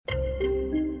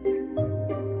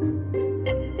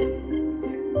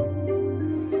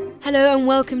Hello and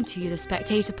welcome to the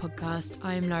Spectator podcast.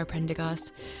 I'm Lara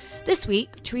Prendergast. This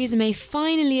week, Theresa May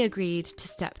finally agreed to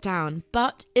step down,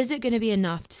 but is it going to be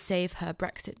enough to save her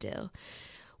Brexit deal?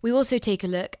 We also take a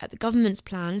look at the government's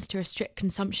plans to restrict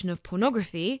consumption of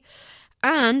pornography,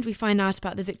 and we find out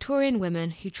about the Victorian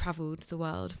women who travelled the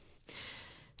world.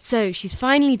 So, she's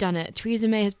finally done it. Theresa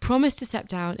May has promised to step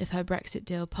down if her Brexit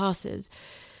deal passes.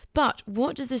 But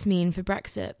what does this mean for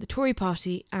Brexit, the Tory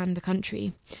party and the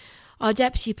country? Our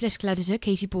deputy political editor,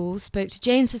 Katy Balls, spoke to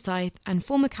James Forsyth and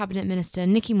former Cabinet Minister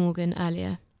Nicky Morgan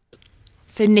earlier.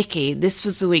 So, Nicky, this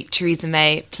was the week Theresa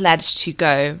May pledged to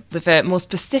go with a more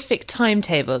specific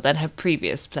timetable than her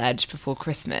previous pledge before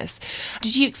Christmas.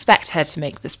 Did you expect her to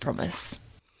make this promise?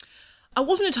 I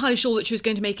wasn't entirely sure that she was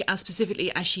going to make it as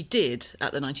specifically as she did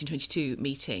at the 1922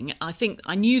 meeting.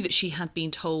 I knew that she had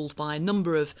been told by a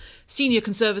number of senior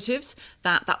Conservatives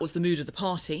that that was the mood of the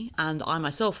party, and I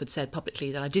myself had said publicly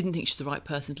that I didn't think she's the right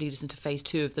person to lead us into phase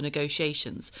 2 of the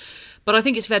negotiations. But I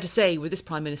think it's fair to say with this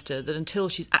Prime Minister that until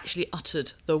she's actually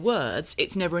uttered the words,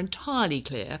 it's never entirely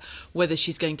clear whether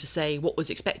she's going to say what was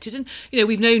expected. And,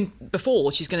 we've known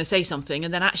before she's going to say something,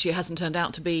 and then actually it hasn't turned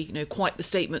out to be, quite the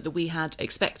statement that we had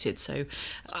expected. So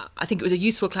I think it was a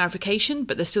useful clarification,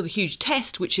 but there's still a huge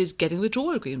test, which is getting the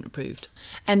withdrawal agreement approved.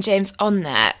 And James, on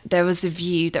that, there was a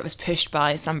view that was pushed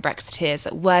by some Brexiteers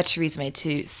that were Theresa May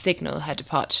to signal her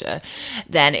departure,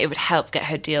 then it would help get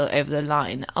her deal over the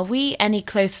line. Are we any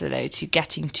closer, though, to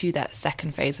getting to that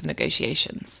second phase of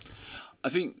negotiations? I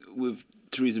think with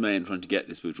Theresa May and trying to get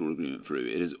this withdrawal agreement through,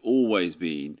 it has always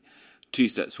been 2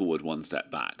 steps forward, 1 step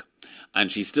back. And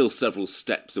she's still several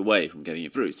steps away from getting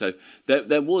it through. So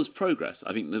there was progress.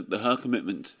 I think her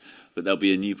commitment that there'll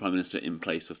be a new Prime Minister in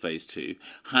place for phase 2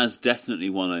 has definitely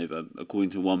won over, according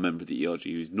to one member of the ERG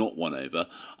who's not won over,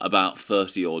 about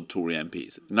 30-odd Tory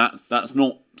MPs. And that's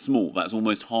not small. That's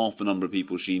almost half the number of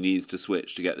people she needs to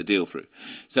switch to get the deal through.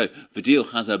 So the deal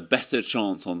has a better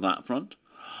chance on that front.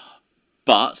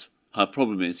 But her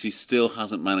problem is she still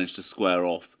hasn't managed to square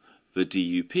off the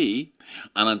DUP,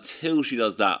 and until she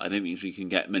does that, I don't think she can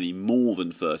get many more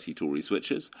than 30 Tory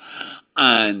switches,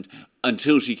 and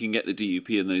until she can get the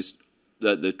DUP and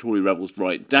the Tory rebels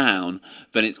right down,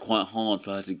 then it's quite hard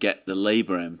for her to get the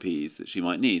Labour MPs that she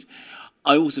might need.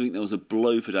 I also think there was a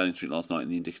blow for Downing Street last night in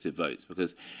the indicative votes,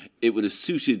 because it would have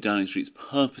suited Downing Street's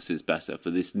purposes better for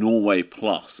this Norway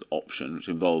Plus option, which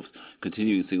involves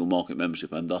continuing single market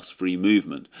membership and thus free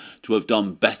movement, to have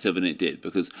done better than it did,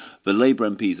 because the Labour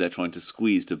MPs they're trying to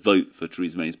squeeze to vote for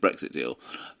Theresa May's Brexit deal,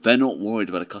 they're not worried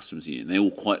about a customs union. They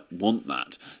all quite want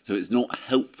that. So it's not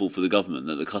helpful for the government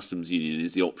that the customs union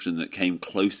is the option that came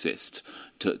closest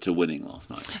to winning last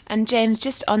night. And James,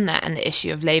 just on that and the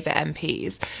issue of Labour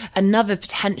MPs, another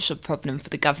potential problem for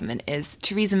the government is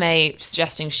Theresa May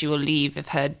suggesting she will leave if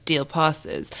her deal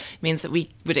passes means that we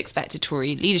would expect a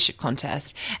Tory leadership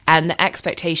contest, and the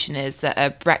expectation is that a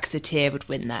Brexiteer would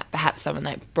win that, perhaps someone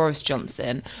like Boris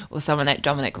Johnson or someone like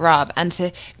Dominic Raab. And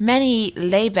to many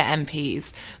Labour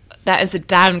MPs, that is a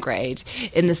downgrade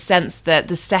in the sense that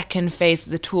the second phase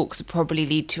of the talks would probably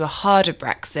lead to a harder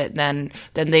Brexit than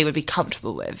they would be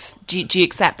comfortable with. Do you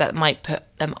accept that might put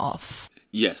them off?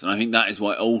 Yes, and I think that is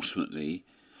why ultimately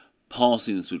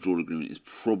passing this withdrawal agreement is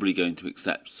probably going to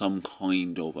accept some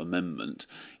kind of amendment,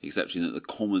 accepting that the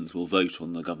Commons will vote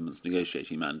on the government's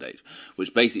negotiating mandate,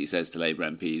 which basically says to Labour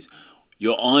MPs,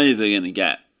 you're either going to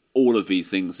get all of these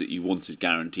things that you wanted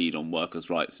guaranteed on workers'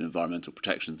 rights and environmental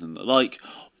protections and the like,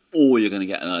 or you're going to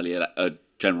get an early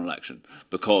general election,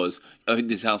 because I think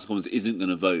this House of Commons isn't going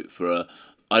to vote for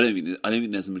I don't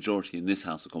think there's a majority in this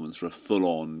House of Commons for a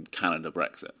full-on Canada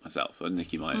Brexit myself, and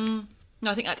Nicky might. No,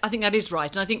 I think that is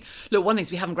right. And I think, look, one of the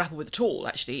things we haven't grappled with at all,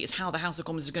 actually, is how the House of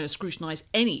Commons is going to scrutinise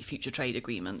any future trade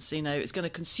agreements. It's going to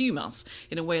consume us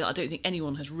in a way that I don't think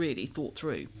anyone has really thought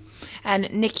through.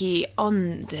 And Nicky,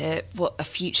 on what a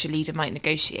future leader might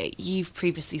negotiate, you've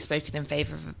previously spoken in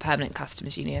favour of a permanent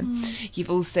customs union. You've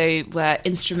also were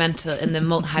instrumental in the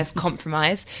Malthouse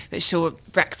Compromise, which saw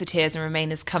Brexiteers and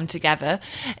Remainers come together,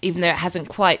 even though it hasn't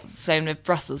quite flown with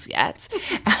Brussels yet.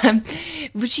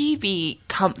 Would you be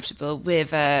comfortable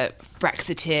with a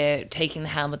Brexiteer taking the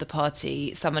helm of the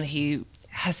party, someone who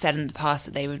has said in the past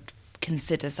that they would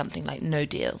consider something like no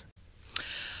deal?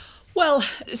 Well,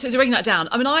 so to breaking that down,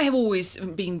 I mean, I have always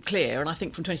been clear, and I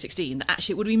think from 2016, that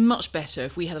actually it would be much better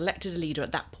if we had elected a leader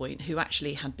at that point who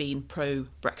actually had been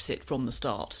pro-Brexit from the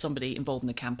start, somebody involved in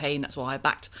the campaign. That's why I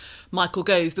backed Michael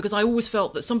Gove, because I always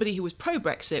felt that somebody who was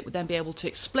pro-Brexit would then be able to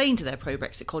explain to their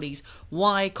pro-Brexit colleagues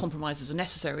why compromises are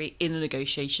necessary in a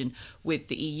negotiation with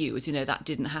the EU. As you know, that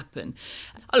didn't happen.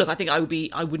 Look, I think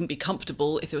I wouldn't be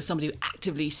comfortable if there was somebody who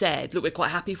actively said, look, we're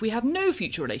quite happy if we have no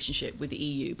future relationship with the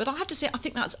EU. But I have to say, I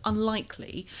think that's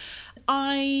unlikely.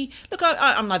 I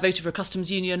voted for a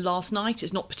customs union last night.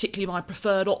 It's not particularly my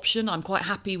preferred option. I'm quite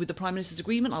happy with the Prime Minister's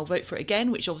agreement. I'll vote for it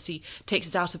again, which obviously takes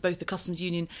us out of both the customs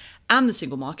union and the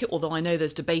single market, although I know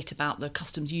there's debate about the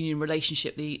customs union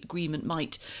relationship the agreement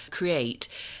might create.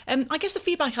 I guess the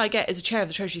feedback I get as a chair of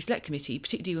the Treasury Select Committee,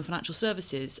 particularly with financial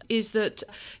services, is that,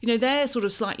 they're sort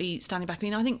of slightly standing back. I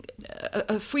mean, I think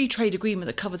a free trade agreement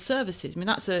that covered services, I mean,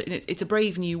 it's a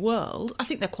brave new world. I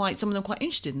think some of them quite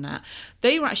interested in that.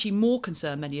 They were actually more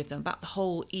concerned, many of them, about the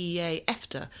whole EEA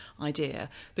EFTA idea,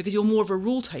 because you're more of a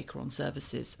rule taker on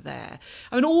services there.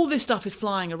 I mean, all this stuff is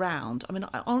flying around. I mean,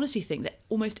 I honestly think that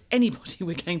almost anybody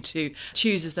we're going to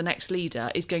choose as the next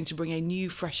leader is going to bring a new,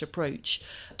 fresh approach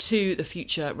to the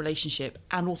future relationship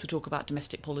and also talk about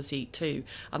domestic policy too.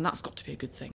 And that's got to be a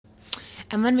good thing.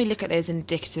 And when we look at those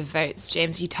indicative votes,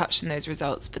 James, you touched on those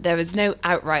results, but there was no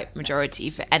outright majority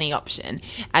for any option.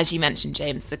 As you mentioned,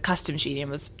 James, the customs union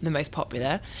was the most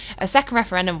popular. A second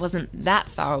referendum wasn't that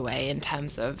far away in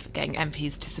terms of getting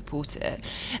MPs to support it.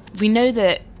 We know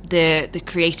that the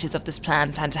creators of this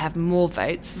plan to have more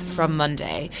votes from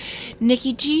Monday.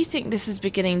 Nicky, do you think this is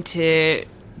beginning to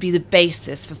be the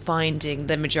basis for finding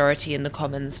the majority in the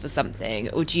Commons for something,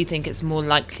 or do you think it's more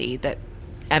likely that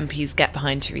MPs get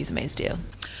behind Theresa May's deal?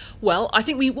 Well, I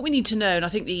think what we need to know, and I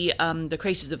think the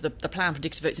creators of the plan for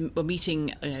indicative votes were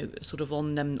meeting, sort of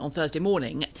on Thursday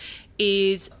morning,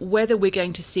 is whether we're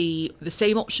going to see the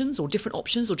same options or different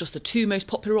options or just the two most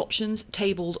popular options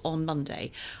tabled on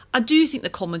Monday. I do think the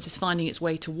Commons is finding its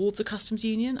way towards the customs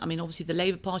union. I mean, obviously the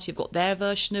Labour Party have got their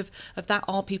version of that.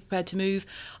 Are people prepared to move?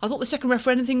 I thought the second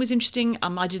referendum thing was interesting.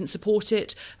 I didn't support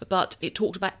it, but it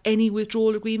talked about any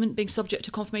withdrawal agreement being subject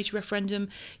to confirmatory referendum,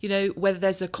 whether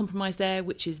there's a compromise there,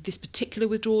 which is this particular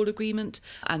withdrawal agreement.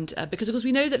 And because, of course,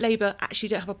 we know that Labour actually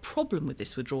don't have a problem with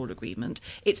this withdrawal agreement.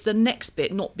 It's the next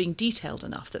bit not being detailed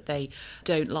enough that they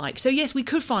don't like. So, yes, we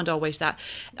could find our way to that.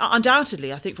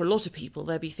 Undoubtedly, I think for a lot of people,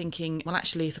 they'll be thinking, well,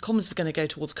 actually, if the Commons is going to go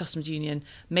towards customs union,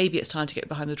 maybe it's time to get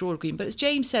behind the withdrawal agreement. But as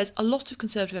James says, a lot of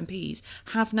Conservative MPs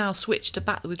have now switched to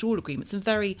back the withdrawal agreements, and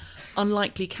very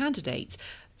unlikely candidates.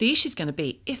 The issue is going to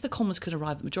be, if the Commons can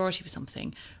arrive at majority for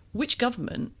something, which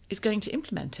government is going to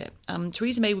implement it?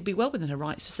 Theresa May would be well within her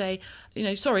rights to say,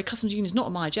 sorry, customs union is not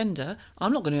on my agenda.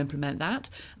 I'm not going to implement that.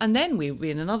 And then we'll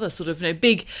be in another sort of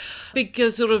big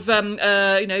set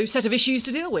of issues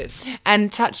to deal with.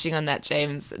 And touching on that,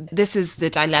 James, this is the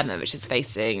dilemma which is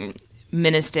facing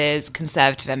ministers,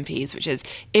 Conservative MPs, which is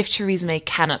if Theresa May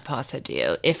cannot pass her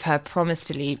deal, if her promise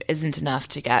to leave isn't enough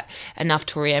to get enough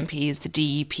Tory MPs, the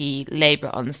DUP, Labour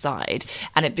on side,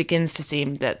 and it begins to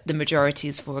seem that the majority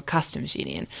is for a customs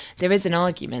union, there is an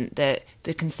argument that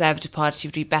the Conservative Party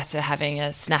would be better having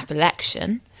a snap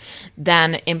election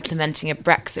than implementing a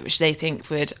Brexit, which they think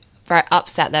would very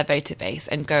upset their voter base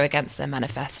and go against their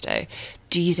manifesto.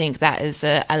 Do you think that is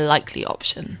a likely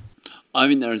option? I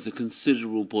mean, there is a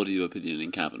considerable body of opinion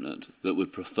in Cabinet that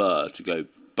would prefer to go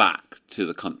back to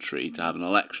the country to have an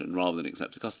election rather than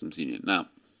accept a customs union. Now,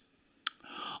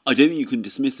 I don't think you can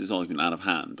dismiss this argument out of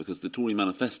hand, because the Tory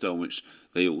manifesto on which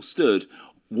they all stood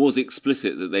was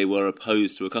explicit that they were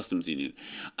opposed to a customs union.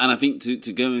 And I think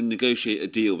to go and negotiate a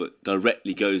deal that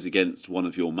directly goes against one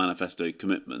of your manifesto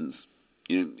commitments,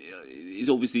 is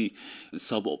obviously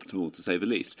suboptimal, to say the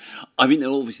least. I think that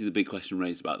obviously the big question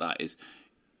raised about that is,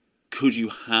 could you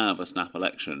have a snap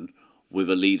election with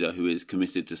a leader who is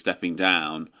committed to stepping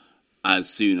down as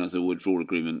soon as a withdrawal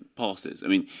agreement passes? I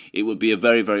mean, it would be a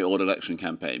very, very odd election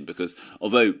campaign, because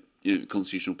although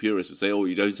constitutional purists would say,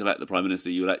 you don't elect the Prime Minister,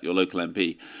 you elect your local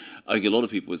MP, I think a lot of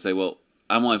people would say, well,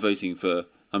 I'm voting for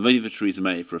Theresa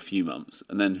May for a few months,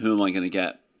 and then who am I going to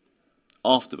get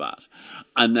after that?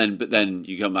 But then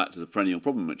you come back to the perennial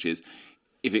problem, which is,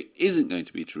 if it isn't going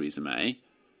to be Theresa May,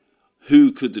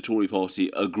 who could the Tory party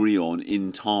agree on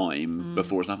in time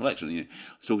before a snap election? I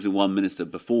was talking to one minister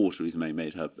before Theresa May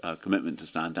made her commitment to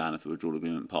stand down if the withdrawal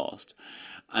agreement passed,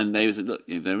 and they said, look,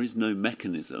 there is no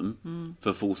mechanism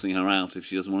for forcing her out if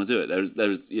she doesn't want to do it.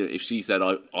 There's if she said,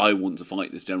 I want to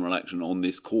fight this general election on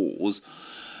this cause,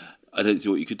 I don't see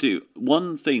what you could do.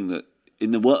 One thing that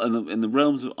in the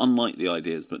realms of unlikely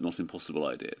ideas but not impossible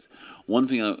ideas, one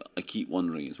thing I keep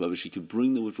wondering is whether she could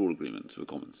bring the withdrawal agreement to the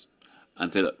Commons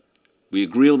and say, look, we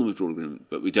agree on the withdrawal agreement,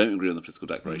 but we don't agree on the political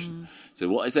declaration. So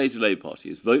what I say to the Labour Party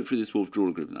is vote for this withdrawal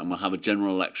agreement and we'll have a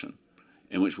general election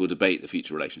in which we'll debate the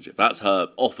future relationship. That's her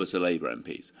offer to Labour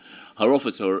MPs. Her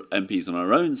offer to her MPs on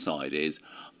her own side is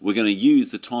we're going to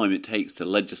use the time it takes to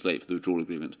legislate for the withdrawal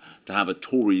agreement to have a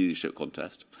Tory leadership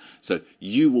contest. So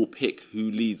you will pick who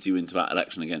leads you into that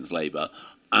election against Labour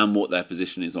and what their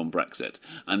position is on Brexit.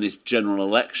 And this general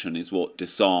election is what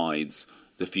decides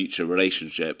the future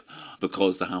relationship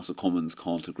because the House of Commons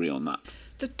can't agree on that.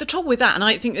 The trouble with that, and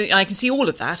I think I can see all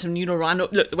of that, and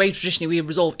look, the way traditionally we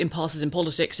resolve impasses in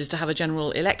politics is to have a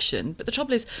general election, but the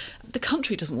trouble is the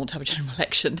country doesn't want to have a general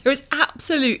election. There is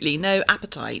absolutely no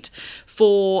appetite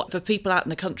for people out in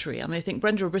the country. I mean, I think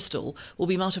Brenda of Bristol will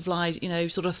be multiplied,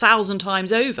 sort of 1,000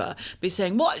 times over, be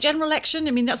saying, what, general election?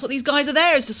 I mean, that's what these guys are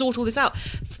there, is to sort all this out.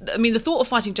 I mean, the thought of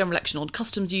fighting general election on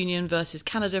customs union versus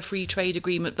Canada free trade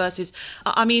agreement versus,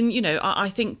 I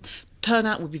think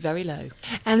turnout would be very low.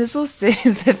 And there's also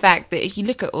the fact that if you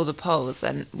look at all the polls,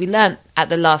 and we learnt at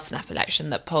the last snap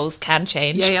election that polls can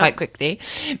change quite quickly,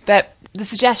 but the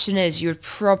suggestion is you would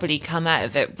probably come out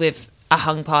of it with a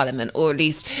hung parliament, or at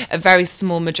least a very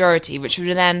small majority, which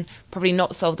would then probably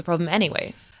not solve the problem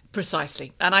anyway.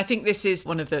 Precisely. And I think this is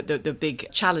one of the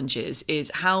big challenges, is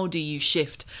how do you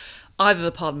shift either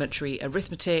the parliamentary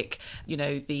arithmetic,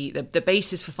 the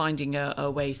basis for finding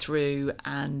a way through,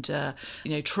 and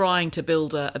trying to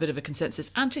build a bit of a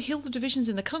consensus and to heal the divisions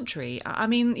in the country. I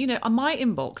mean, my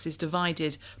inbox is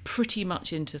divided pretty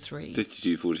much into three.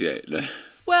 52-48, no?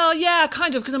 Well, yeah,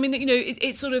 kind of, because, I mean,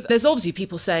 it's sort of, there's obviously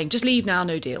people saying, just leave now,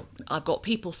 no deal. I've got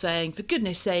people saying, for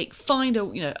goodness sake, find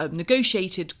a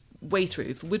negotiated way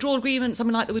through for withdrawal agreement,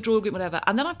 something like the withdrawal agreement, whatever.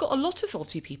 And then I've got a lot of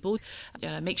obviously people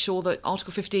make sure that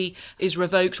Article 50 is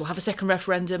revoked or have a second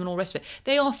referendum and all the rest of it.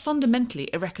 They are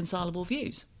fundamentally irreconcilable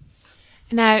views.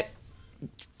 Now,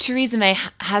 Theresa May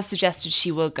has suggested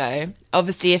she will go.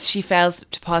 Obviously, if she fails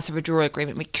to pass a withdrawal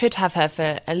agreement, we could have her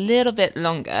for a little bit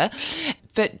longer.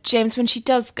 But James, when she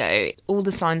does go, all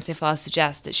the signs so far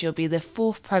suggest that she'll be the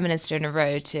fourth Prime Minister in a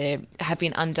row to have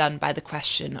been undone by the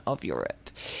question of Europe.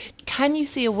 Can you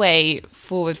see a way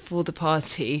forward for the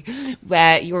party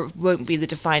where Europe won't be the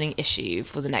defining issue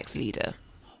for the next leader?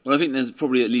 Well, I think there's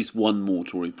probably at least one more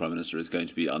Tory Prime Minister is going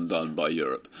to be undone by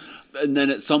Europe. And then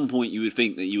at some point you would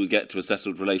think that you would get to a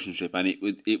settled relationship and it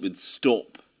would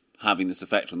stop having this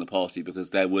effect on the party because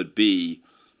there would be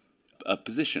a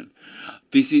position.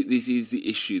 This is the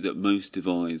issue that most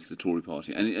divides the Tory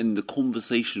party, and the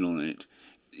conversation on it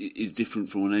is different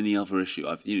from on any other issue.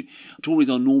 Tories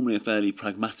are normally a fairly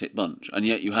pragmatic bunch, and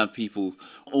yet you have people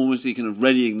almost kind of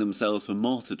readying themselves for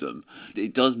martyrdom.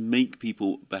 It does make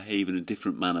people behave in a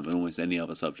different manner than almost any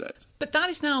other subject. But that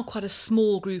is now quite a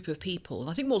small group of people. And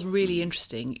I think what's really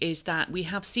interesting is that we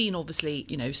have seen, obviously,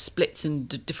 splits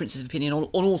and differences of opinion on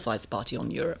all sides of the party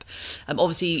on Europe.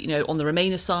 Obviously, on the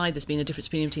Remainer side, there's been a difference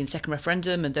of opinion between the second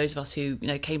referendum and those of us who,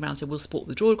 came around and said we'll support the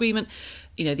withdrawal agreement.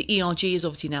 The ERG is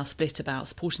obviously now split about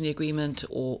supporting the agreement,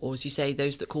 or as you say,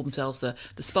 those that call themselves the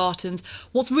Spartans.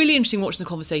 What's really interesting watching the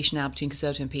conversation now between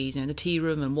Conservative MPs, in the tea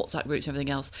room and WhatsApp groups and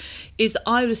everything else, is that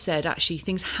I would have said actually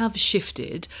things have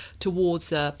shifted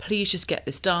towards please just get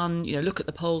this done, look at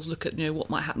the polls, look at what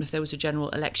might happen if there was a general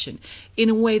election, in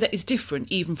a way that is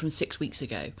different even from 6 weeks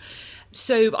ago.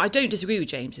 So I don't disagree with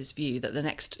James's view that the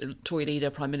next Tory leader,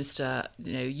 Prime Minister,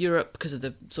 Europe, because of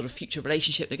the sort of future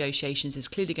relationship negotiations, is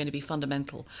clearly going to be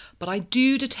fundamental. But I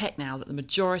do detect now that the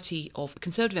majority of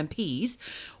Conservative MPs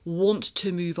want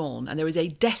to move on, and there is a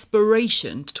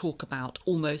desperation to talk about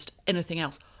almost anything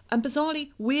else. And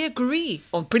bizarrely, we agree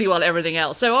on pretty well everything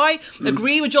else. So I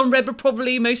agree with John Redwood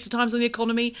probably most of the times on the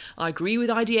economy. I agree with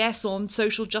IDS on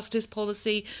social justice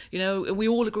policy. We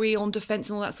all agree on defence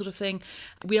and all that sort of thing.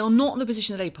 We are not in the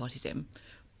position the Labour Party's in,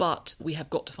 but we have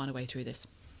got to find a way through this.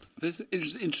 There's an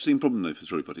interesting problem, though, for the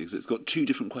Tory party, because it's got two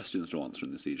different questions to answer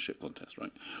in this leadership contest,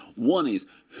 right? One is,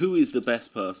 who is the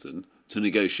best person to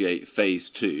negotiate phase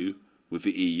 2 with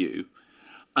the EU?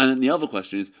 And then the other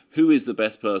question is, who is the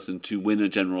best person to win a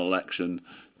general election,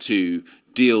 to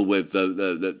deal with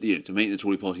to make the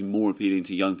Tory party more appealing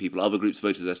to young people, other groups of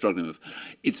voters they're struggling with?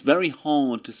 It's very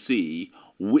hard to see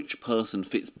which person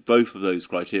fits both of those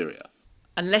criteria.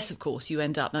 Unless, of course, you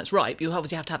end up, that's right, you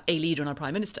obviously have to have a leader and a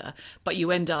prime minister, but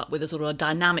you end up with a sort of a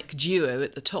dynamic duo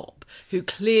at the top. who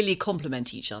clearly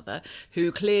complement each other,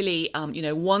 who clearly,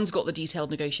 one's got the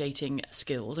detailed negotiating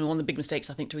skills. And one of the big mistakes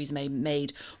I think Theresa May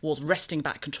made was wresting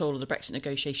back control of the Brexit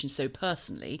negotiations so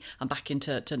personally and back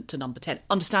into to number 10.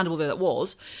 Understandable though that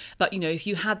was. But, if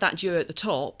you had that duo at the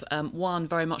top, one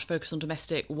very much focused on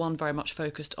domestic, one very much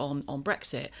focused on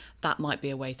Brexit, that might be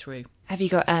a way through. Have you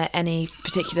got any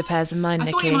particular pairs in mind,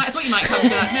 Nicky? I thought you might come to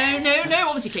that. No.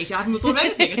 Obviously, Katie, I haven't thought of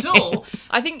anything at all.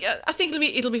 I think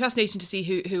it'll be fascinating to see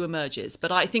who emerges.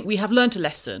 But I think we have learnt a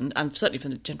lesson, and certainly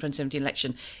from the 2017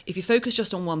 election. If you focus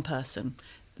just on one person,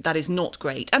 that is not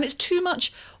great, and it's too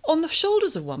much on the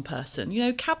shoulders of one person.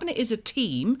 Cabinet is a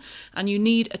team, and you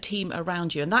need a team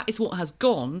around you, and that is what has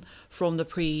gone from the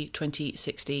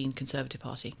pre-2016 Conservative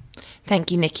Party.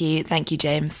 Thank you, Nicky. Thank you,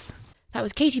 James. That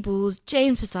was Katy Balls,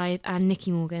 James Forsyth and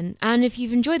Nicky Morgan. And if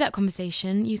you've enjoyed that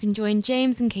conversation, you can join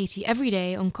James and Katy every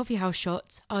day on Coffee House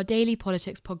Shots, our daily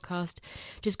politics podcast.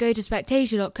 Just go to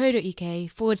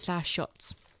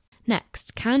spectator.co.uk/shots.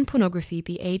 Next, can pornography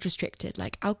be age restricted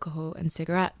like alcohol and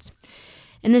cigarettes?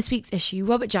 In this week's issue,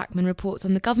 Robert Jackman reports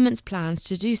on the government's plans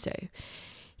to do so.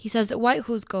 He says that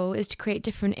Whitehall's goal is to create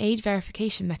different age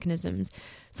verification mechanisms,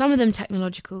 some of them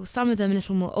technological, some of them a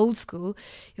little more old school.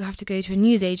 You'll have to go to a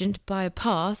newsagent to buy a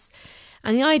pass.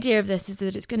 And the idea of this is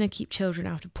that it's going to keep children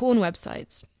out of porn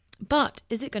websites. But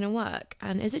is it going to work?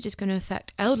 And is it just going to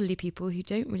affect elderly people who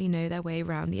don't really know their way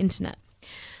around the internet?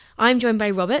 I'm joined by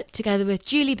Robert, together with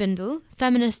Julie Bindel,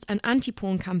 feminist and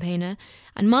anti-porn campaigner,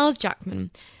 and Myles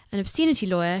Jackman, an obscenity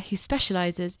lawyer who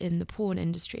specialises in the porn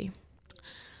industry.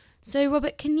 So,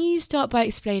 Robert, can you start by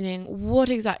explaining what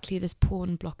exactly this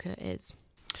porn blocker is?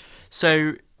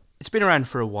 So, it's been around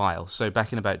for a while. So,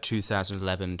 back in about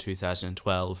 2011,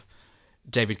 2012,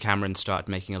 David Cameron started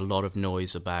making a lot of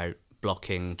noise about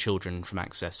blocking children from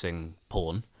accessing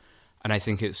porn. And I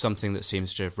think it's something that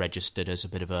seems to have registered as a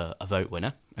bit of a vote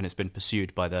winner, and it's been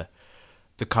pursued by the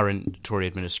current Tory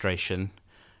administration.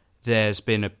 There's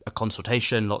been a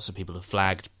consultation, lots of people have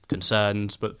flagged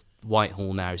concerns, but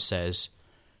Whitehall now says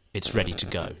it's ready to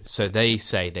go. So they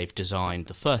say they've designed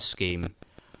the first scheme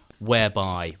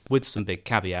whereby, with some big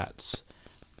caveats,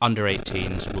 under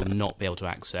 18s will not be able to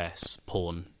access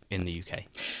porn in the UK.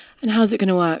 And how's it going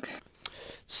to work?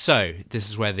 So this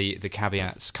is where the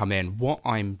caveats come in. What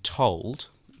I'm told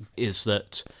is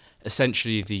that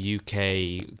essentially the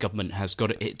UK government has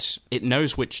got it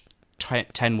knows which 10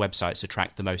 websites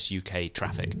attract the most UK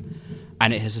traffic,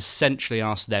 and it has essentially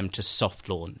asked them to soft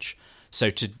launch. So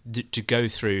to go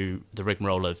through the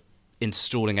rigmarole of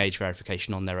installing age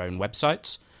verification on their own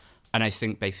websites. And I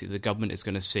think basically the government is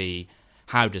going to see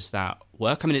how does that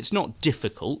work. I mean, it's not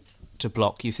difficult to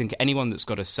block. You think anyone that's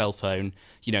got a cell phone,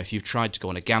 if you've tried to go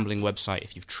on a gambling website,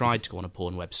 if you've tried to go on a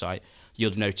porn website,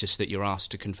 you'll notice that you're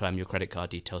asked to confirm your credit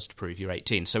card details to prove you're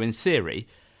 18. So in theory,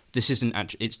 this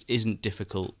isn't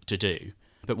difficult to do.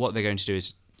 But what they're going to do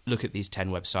is look at these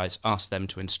 10 websites, ask them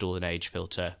to install an age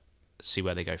filter, see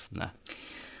where they go from there.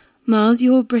 Myles,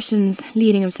 you're Britain's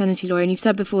leading obscenity lawyer, and you've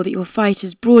said before that your fight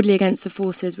is broadly against the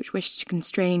forces which wish to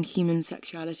constrain human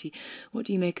sexuality. What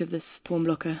do you make of this porn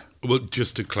blocker? Well,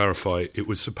 just to clarify, it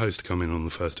was supposed to come in on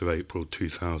the 1st of April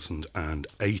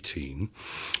 2018.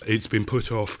 It's been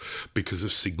put off because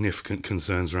of significant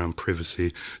concerns around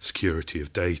privacy, security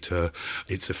of data,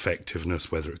 its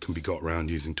effectiveness, whether it can be got around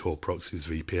using Tor proxies,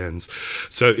 VPNs.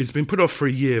 So it's been put off for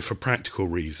a year for practical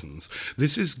reasons.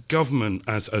 This is government,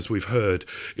 as we've heard,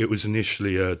 it was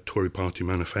initially a Tory party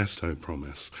manifesto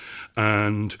promise,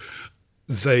 and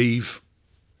they've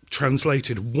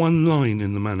translated one line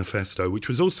in the manifesto, which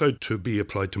was also to be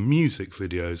applied to music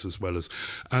videos as well as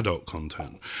adult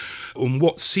content, on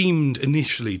what seemed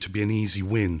initially to be an easy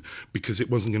win because it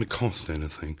wasn't going to cost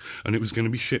anything and it was going to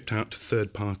be shipped out to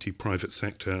third-party private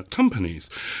sector companies.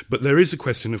 But there is a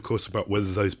question, of course, about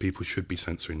whether those people should be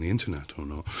censoring the internet or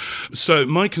not. So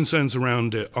my concerns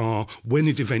around it are when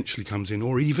it eventually comes in,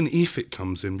 or even if it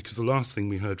comes in, because the last thing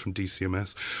we heard from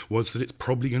DCMS was that it's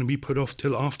probably going to be put off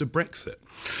till after Brexit.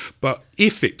 But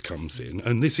if it comes in,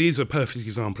 and this is a perfect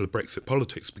example of Brexit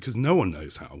politics because no one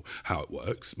knows how it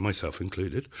works, myself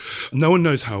included, no one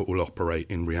knows how it will operate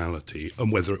in reality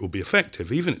and whether it will be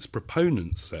effective. Even its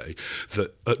proponents say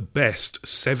that at best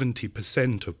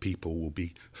 70% of people will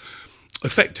be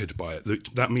affected by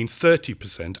it. That means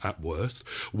 30% at worst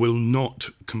will not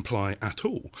comply at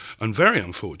all. And very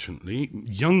unfortunately,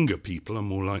 younger people are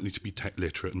more likely to be tech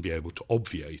literate and be able to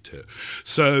obviate it.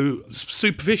 So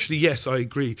superficially, yes, I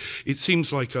agree. It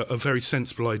seems like a very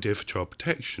sensible idea for child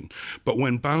protection. But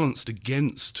when balanced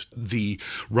against the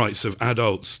rights of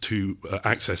adults to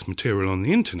access material on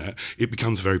the internet, it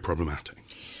becomes very problematic.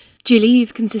 Julie,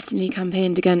 you've consistently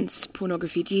campaigned against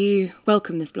pornography. Do you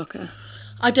welcome this blocker?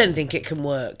 I don't think it can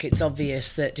work. It's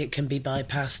obvious that it can be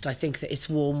bypassed. I think that it's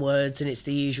warm words and it's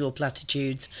the usual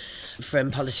platitudes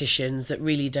from politicians that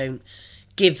really don't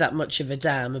give that much of a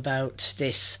damn about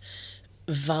this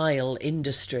vile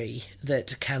industry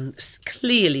that can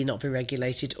clearly not be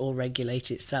regulated or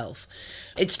regulate itself.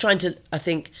 It's trying to, I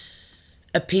think,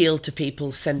 appeal to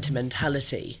people's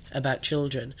sentimentality about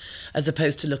children, as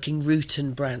opposed to looking root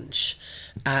and branch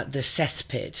at the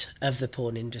cesspit of the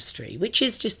porn industry, which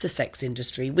is just the sex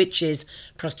industry, which is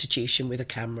prostitution with a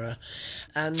camera.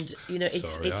 And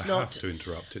it's Sorry, it's I not. have to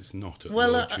interrupt. It's not at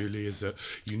Well, all, Julie. Is it?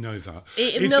 You know that.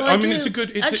 I do. It's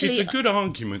a Actually, good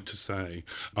argument to say.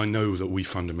 I know that we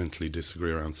fundamentally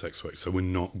disagree around sex work, so we're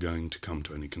not going to come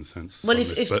to any consensus. Well, on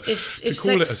if- this. But if to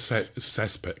call sex- it a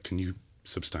cesspit, can you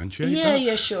substantiate Yeah, that?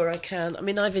 yeah, sure, I can. I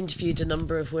mean, I've interviewed a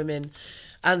number of women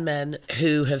and men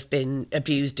who have been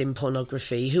abused in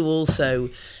pornography, who also,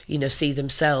 see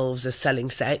themselves as selling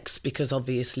sex, because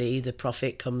obviously the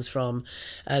profit comes from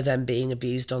them being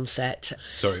abused on set.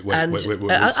 Sorry, wait, And, wait,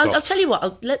 I'll stop. tell you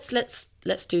what.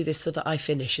 Let's do this so that I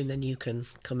finish and then you can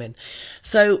come in.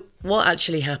 So what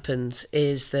actually happens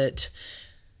is that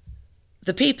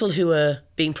the people who are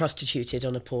being prostituted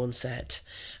on a porn set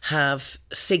have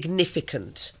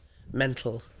significant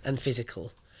mental and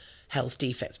physical health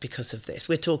defects because of this.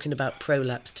 We're talking about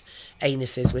prolapsed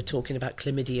anuses, we're talking about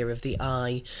chlamydia of the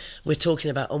eye, we're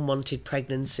talking about unwanted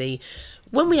pregnancy.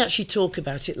 When we actually talk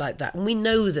about it like that, and we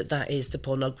know that that is the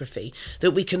pornography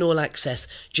that we can all access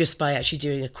just by actually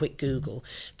doing a quick Google,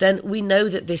 then we know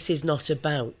that this is not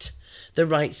about the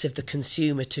rights of the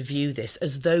consumer to view this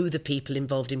as though the people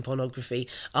involved in pornography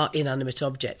are inanimate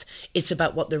objects. It's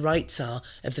about what the rights are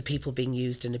of the people being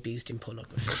used and abused in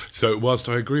pornography. So whilst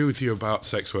I agree with you about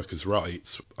sex workers'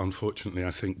 rights, unfortunately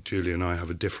I think Julie and I have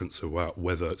a difference about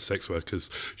whether sex workers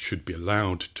should be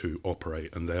allowed to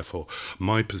operate, and therefore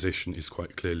my position is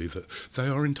quite clearly that they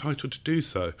are entitled to do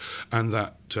so, and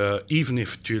that even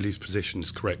if Julie's position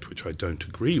is correct, which I don't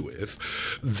agree with,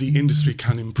 the industry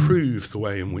can improve the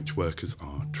way in which workers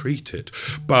are treated.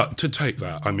 But to take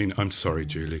that, I mean, I'm sorry,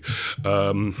 Julie,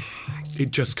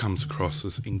 it just comes across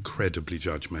as incredibly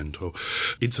judgmental.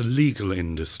 It's a legal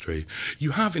industry.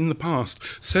 You have in the past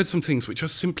said some things which are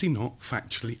simply not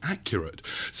factually accurate,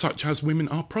 such as women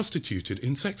are prostituted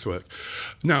in sex work.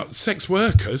 Now, sex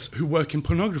workers who work in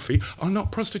pornography are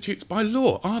not prostitutes by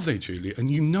law, are they, Julie?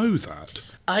 And you know that.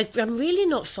 I'm really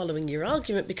not following your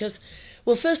argument because,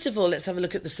 well, first of all, let's have a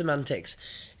look at the semantics.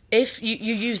 If you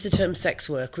use the term sex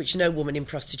work, which no woman in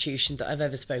prostitution that I've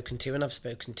ever spoken to, and I've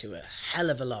spoken to a hell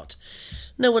of a lot,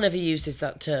 no one ever uses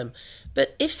that term.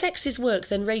 But if sex is work,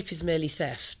 then rape is merely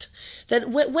theft.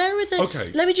 Then where are the...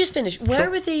 Okay. Let me just finish.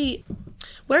 Where Sure.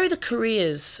 are the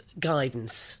careers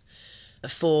guidance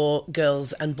for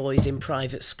girls and boys in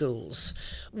private schools?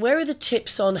 Where are the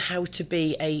tips on how to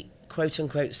be a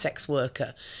quote-unquote sex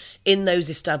worker in those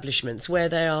establishments where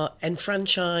they are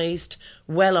enfranchised,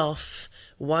 well-off,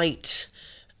 white,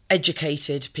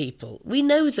 educated people? We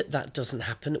know that that doesn't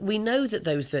happen. We know that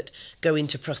those that go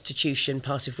into prostitution,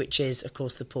 part of which is, of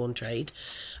course, the porn trade,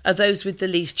 are those with the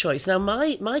least choice. Now,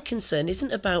 my concern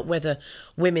isn't about whether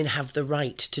women have the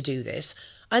right to do this.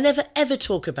 I never ever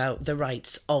talk about the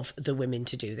rights of the women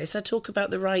to do this. I talk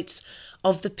about the rights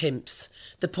of the pimps,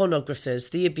 the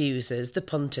pornographers, the abusers, the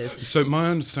punters. So my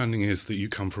understanding is that you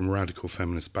come from a radical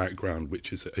feminist background,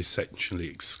 which is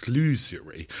essentially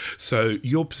exclusory. So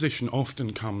your position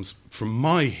often comes, from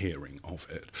my hearing of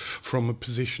it, from a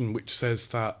position which says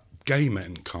that gay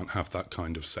men can't have that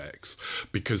kind of sex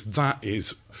because that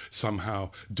is somehow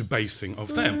debasing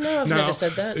of them. No, I've never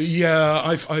said that.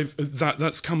 Yeah,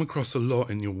 that's come across a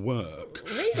lot in your work.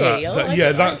 Really?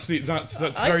 That's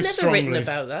I've very never strongly written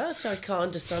about that. I can't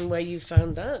understand where you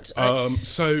found that.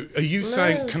 So are you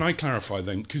saying, No. can I clarify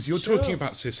then, because you're Sure. talking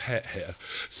about cis-het here,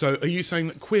 so are you saying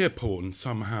that queer porn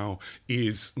somehow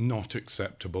is not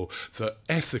acceptable, that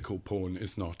ethical porn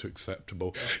is not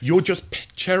acceptable? You're just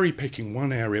cherry picking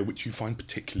one area which you find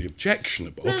particularly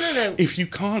objectionable. No. If you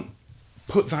can't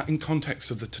put that in context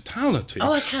of the totality,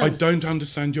 Oh, I can. I don't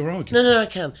understand your argument. No, I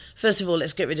can. First of all,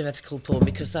 let's get rid of ethical porn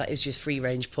because that is just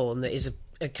free-range porn that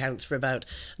accounts for about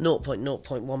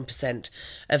 0.1%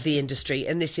 of the industry,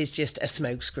 and this is just a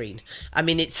smokescreen. I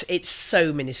mean, it's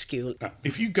so minuscule. Now,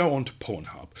 if you go onto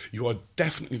Pornhub, you are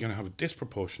definitely going to have a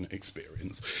disproportionate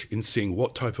experience in seeing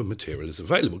what type of material is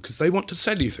available because they want to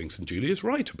sell you things, and Julie is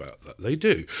right about that. They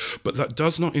do. But that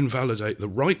does not invalidate the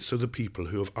rights of the people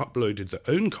who have uploaded their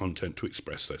own content to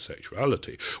express their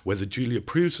sexuality, whether Julie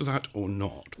approves of that or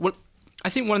not. Well, I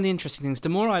think one of the interesting things, the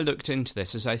more I looked into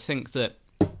this, is I think that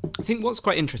I think what's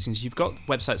quite interesting is you've got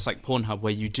websites like Pornhub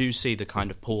where you do see the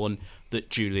kind of porn that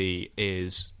Julie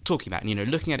is talking about.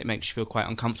 And, looking at it makes you feel quite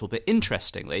uncomfortable. But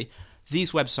interestingly,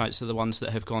 these websites are the ones that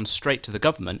have gone straight to the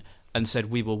government and said,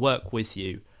 we will work with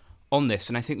you on this.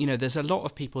 And I think, there's a lot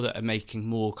of people that are making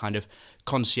more kind of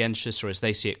conscientious, or as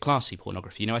they see it, classy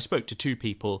pornography. I spoke to two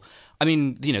people,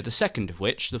 the second of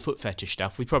which, the foot fetish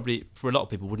stuff, we probably, for a lot of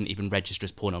people, wouldn't even register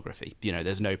as pornography.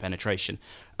 There's no penetration.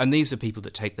 And these are people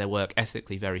that take their work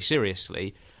ethically very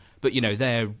seriously, but,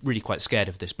 they're really quite scared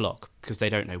of this block because they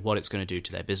don't know what it's going to do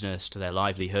to their business, to their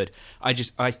livelihood. I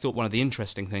thought one of the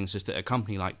interesting things is that a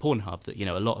company like Pornhub, that,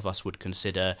 a lot of us would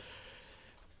consider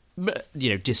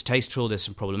distasteful, there's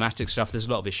some problematic stuff, there's a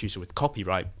lot of issues with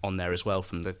copyright on there as well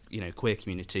from the queer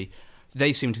community.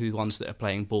 They seem to be the ones that are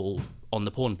playing ball on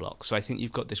the porn block. So I think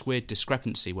you've got this weird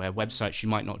discrepancy where websites you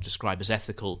might not describe as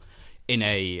ethical in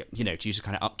a to use a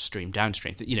kind of upstream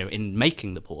downstream, that in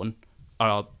making the porn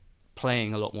are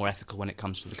playing a lot more ethical when it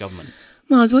comes to the government.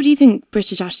 Myles, what do you think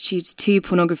British attitudes to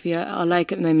pornography are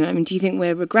like at the moment? Do you think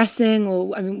we're regressing,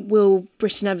 or will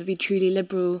Britain ever be truly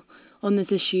liberal on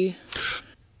this issue?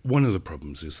 One of the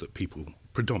problems is that people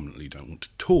predominantly don't want to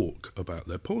talk about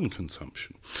their porn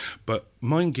consumption. But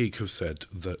MindGeek have said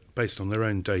that based on their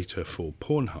own data for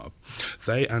Pornhub,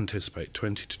 they anticipate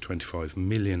 20 to 25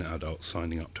 million adults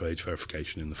signing up to age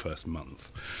verification in the first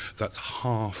month. That's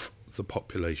half the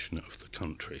population of the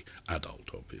country, adult,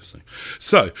 obviously.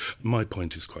 So my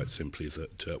point is quite simply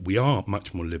that we are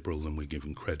much more liberal than we're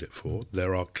given credit for.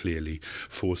 There are clearly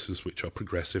forces which are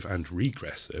progressive and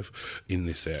regressive in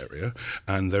this area,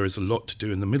 and there is a lot to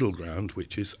do in the middle ground,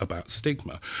 which is about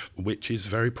stigma, which is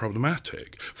very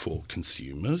problematic for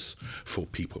consumers, for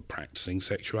people practicing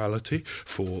sexuality,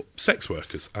 for sex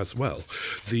workers as well.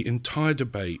 The entire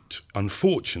debate,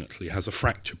 unfortunately, has a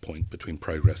fracture point between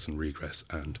progress and regress,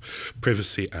 and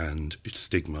privacy and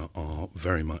stigma are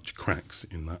very much cracks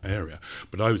in that area.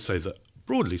 But I would say that,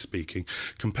 broadly speaking,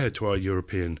 compared to our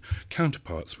European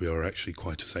counterparts, we are actually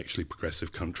quite a sexually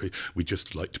progressive country. We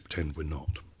just like to pretend we're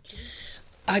not.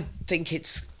 I think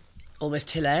it's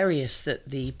almost hilarious that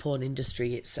the porn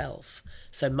industry itself,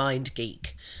 so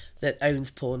MindGeek, that owns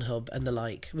Pornhub and the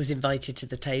like, was invited to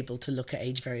the table to look at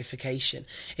age verification.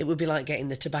 It would be like getting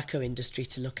the tobacco industry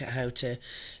to look at how to,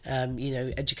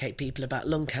 educate people about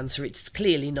lung cancer. It's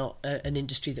clearly not an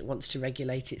industry that wants to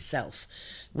regulate itself.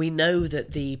 We know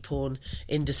that the porn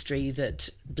industry that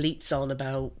bleats on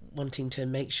about wanting to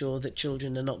make sure that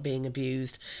children are not being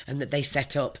abused, and that they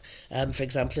set up, for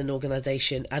example, an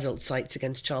organisation, Adult Sites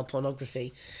Against Child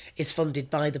Pornography, is funded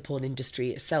by the porn industry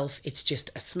itself. It's just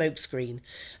a smokescreen,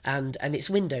 and it's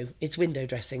window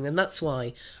dressing, and that's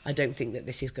why I don't think that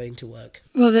this is going to work.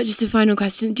 Well, just a final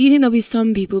question. Do you think there'll be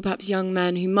some people, perhaps young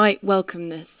men, who might welcome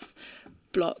this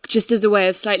block, just as a way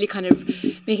of slightly kind of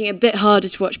making it a bit harder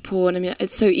to watch porn?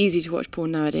 It's so easy to watch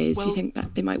porn nowadays. Do you think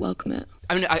that they might welcome it?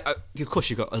 Of course,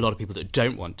 you've got a lot of people that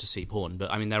don't want to see porn,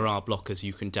 but there are blockers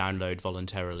you can download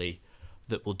voluntarily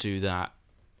that will do that,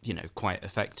 quite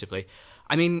effectively.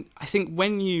 I think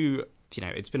when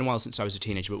it's been a while since I was a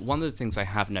teenager, but one of the things I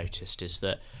have noticed is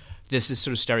that there's this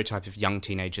sort of stereotype of young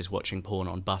teenagers watching porn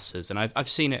on buses, and I've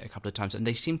seen it a couple of times, and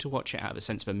they seem to watch it out of a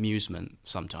sense of amusement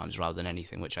sometimes rather than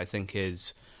anything, which I think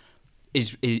is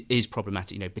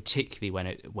problematic, particularly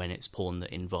when it's porn that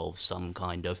involves some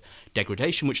kind of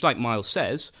degradation, which, like Myles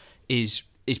says, is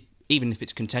even if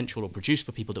it's consensual or produced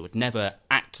for people that would never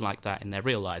act like that in their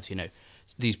real lives,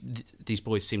 these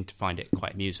boys seem to find it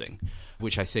quite amusing,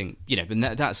 which I think, and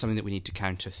that's something that we need to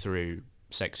counter through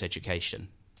sex education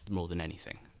more than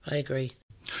anything. I agree.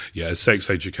 Yeah, sex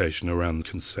education around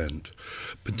consent,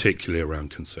 particularly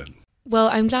around consent. Well,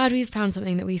 I'm glad we've found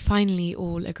something that we finally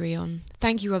all agree on.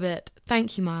 Thank you, Robert.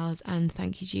 Thank you, Myles. And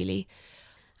thank you, Julie.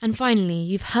 And finally,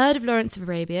 you've heard of Lawrence of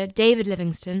Arabia, David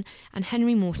Livingstone, and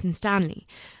Henry Morton Stanley.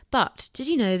 But did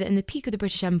you know that in the peak of the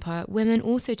British Empire, women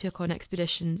also took on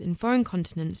expeditions in foreign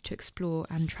continents to explore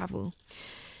and travel?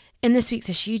 In this week's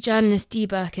issue, journalist Dee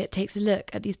Burkett takes a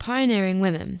look at these pioneering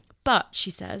women. But, she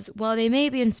says, while they may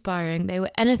be inspiring, they were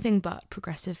anything but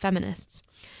progressive feminists.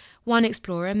 One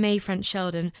explorer, May French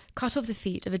Sheldon, cut off the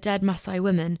feet of a dead Maasai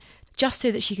woman just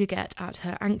so that she could get at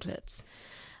her anklets.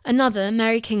 Another,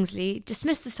 Mary Kingsley,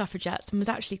 dismissed the suffragettes and was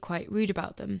actually quite rude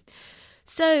about them.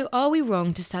 So, are we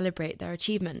wrong to celebrate their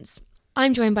achievements?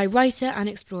 I'm joined by writer and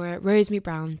explorer Rosemary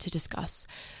Brown to discuss.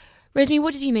 Rosemary,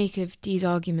 what did you make of Dee's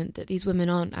argument that these women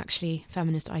aren't actually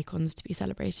feminist icons to be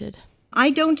celebrated? I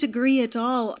don't agree at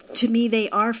all. To me, they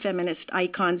are feminist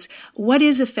icons. What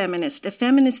is a feminist? A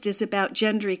feminist is about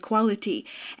gender equality.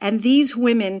 And these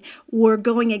women were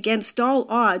going against all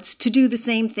odds to do the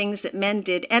same things that men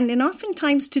did, and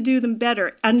oftentimes to do them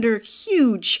better under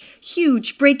huge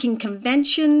breaking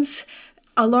conventions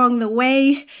along the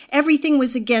way. Everything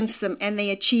was against them, and they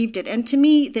achieved it. And to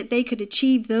me, that they could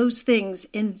achieve those things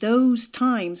in those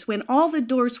times when all the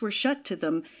doors were shut to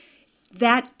them,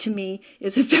 that, to me,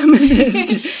 is a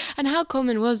feminist. And how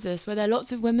common was this? Were there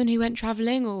lots of women who went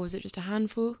travelling, or was it just a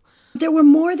handful? There were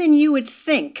more than you would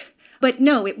think. But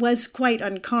no, it was quite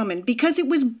uncommon because it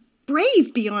was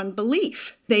brave beyond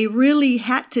belief. They really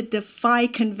had to defy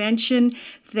convention.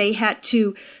 They had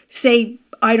to say,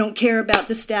 I don't care about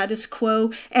the status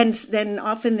quo. And then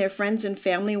often their friends and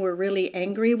family were really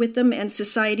angry with them, and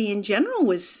society in general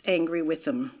was angry with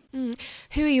them.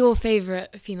 Who are your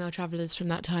favourite female travellers from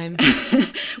that time?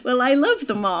 Well, I love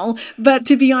them all. But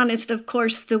to be honest, of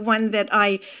course, the one that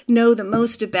I know the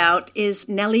most about is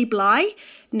Nellie Bly.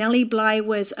 Nellie Bly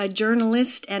was a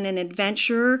journalist and an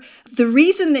adventurer. The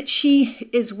reason that she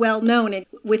is well known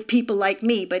with people like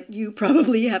me, but you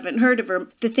probably haven't heard of her,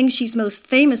 the thing she's most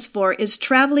famous for is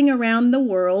traveling around the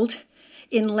world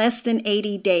in less than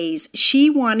 80 days. She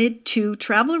wanted to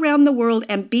travel around the world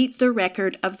and beat the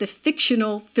record of the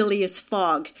fictional Phileas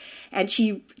Fogg. And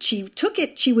she took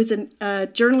it, she was a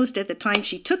journalist at the time,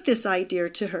 she took this idea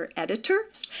to her editor,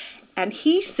 and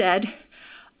he said,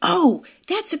 oh,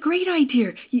 that's a great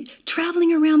idea,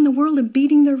 traveling around the world and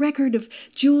beating the record of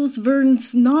Jules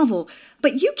Verne's novel.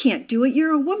 But you can't do it,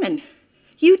 you're a woman.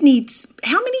 You'd need,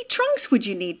 how many trunks would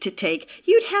you need to take?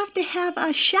 You'd have to have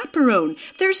a chaperone.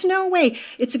 There's no way.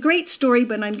 It's a great story,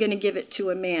 but I'm going to give it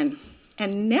to a man.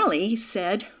 And Nellie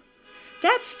said,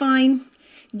 that's fine.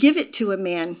 Give it to a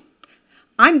man.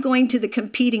 I'm going to the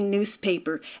competing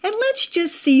newspaper, and let's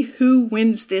just see who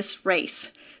wins this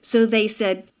race. So they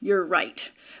said, you're right.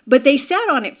 But they sat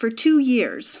on it for 2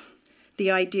 years,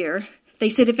 the idea. They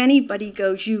said, if anybody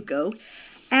goes, you go.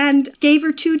 And gave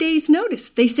her 2 days' notice.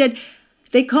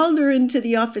 They called her into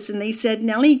the office and they said,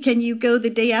 Nellie, can you go the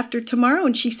day after tomorrow?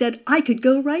 And she said, I could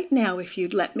go right now if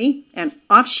you'd let me. And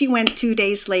off she went 2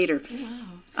 days later.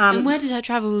 Wow. And where did her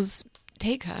travels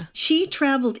take her? She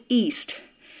traveled east.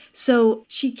 So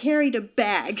she carried a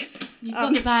bag. You've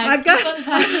got the bag.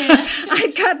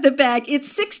 I've got the bag.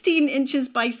 It's 16 inches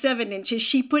by 7 inches.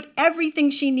 She put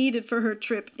everything she needed for her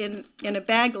trip in a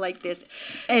bag like this.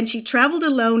 And she traveled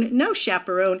alone, no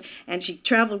chaperone, and she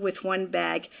traveled with one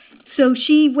bag. So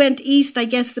she went east. I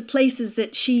guess the places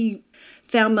that she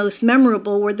found most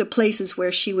memorable were the places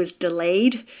where she was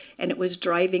delayed, and it was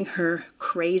driving her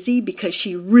crazy because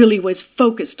she really was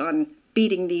focused on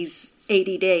beating these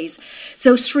 80 days.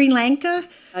 So Sri Lanka,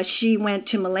 she went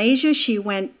to Malaysia, she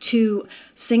went to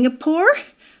Singapore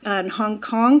and Hong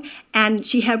Kong, and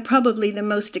she had probably the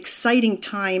most exciting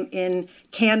time in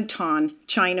Canton,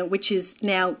 China, which is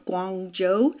now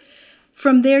Guangzhou.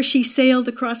 From there, she sailed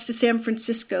across to San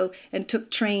Francisco and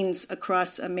took trains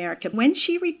across America. When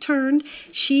she returned,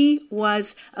 she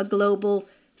was a global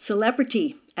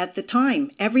celebrity. At the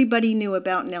time, everybody knew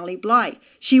about Nellie Bly.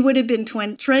 She would have been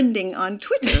trending on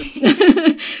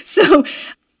Twitter. So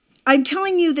I'm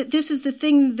telling you that this is the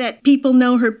thing that people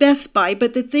know her best by,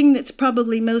 but the thing that's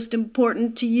probably most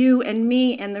important to you and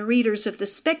me and the readers of The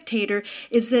Spectator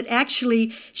is that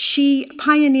actually she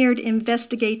pioneered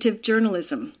investigative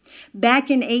journalism.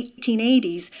 Back in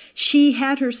 1880s, she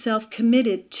had herself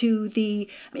committed to the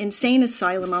insane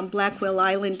asylum on Blackwell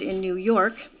Island in New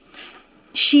York.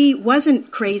 She wasn't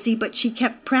crazy, but she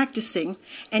kept practicing,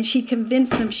 and she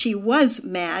convinced them she was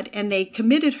mad, and they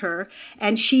committed her,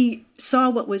 and she saw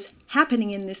what was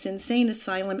happening in this insane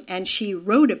asylum, and she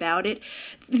wrote about it.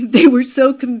 They were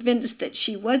so convinced that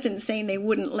she was insane, they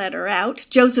wouldn't let her out.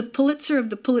 Joseph Pulitzer of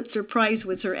the Pulitzer Prize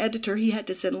was her editor. He had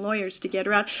to send lawyers to get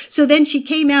her out. So then she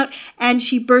came out, and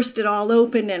she burst it all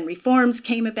open, and reforms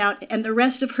came about, and the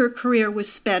rest of her career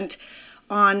was spent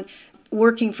on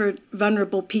working for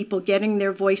vulnerable people, getting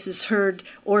their voices heard,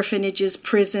 orphanages,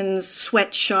 prisons,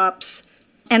 sweatshops.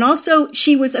 And also,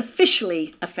 she was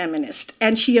officially a feminist,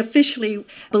 and she officially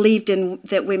believed in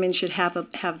that women should have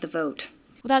the vote.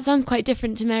 Well, that sounds quite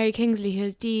different to Mary Kingsley, who,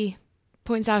 as Dee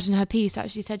points out in her piece,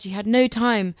 actually said she had no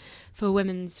time for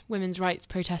women's rights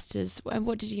protesters.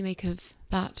 What did you make of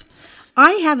that?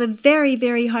 I have a very,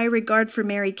 very high regard for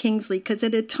Mary Kingsley, because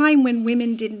at a time when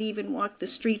women didn't even walk the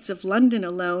streets of London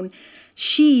alone,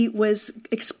 she was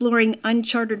exploring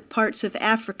uncharted parts of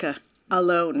Africa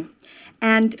alone.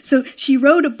 And so she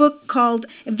wrote a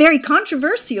very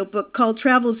controversial book called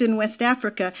Travels in West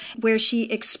Africa, where she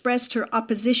expressed her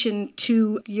opposition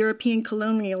to European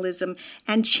colonialism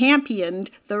and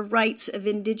championed the rights of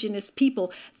indigenous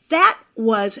people. That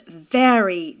was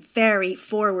very, very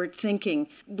forward thinking.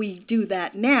 We do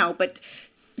that now, but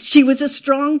she was a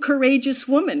strong, courageous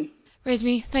woman.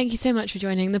 Rosemary, thank you so much for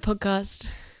joining the podcast.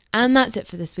 And that's it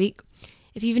for this week.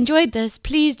 If you've enjoyed this,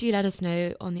 please do let us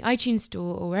know on the iTunes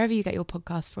store or wherever you get your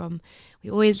podcasts from. We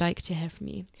always like to hear from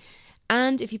you.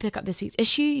 And if you pick up this week's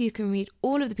issue, you can read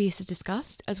all of the pieces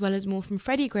discussed, as well as more from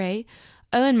Freddie Gray,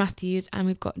 Owen Matthews, and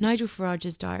we've got Nigel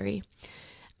Farage's diary.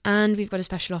 And we've got a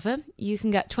special offer. You can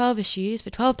get 12 issues for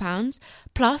 £12,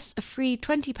 plus a free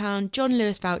 £20 John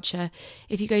Lewis voucher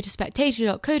if you go to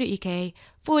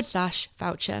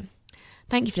spectator.co.uk/voucher.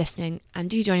 Thank you for listening, and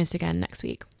do join us again next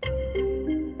week.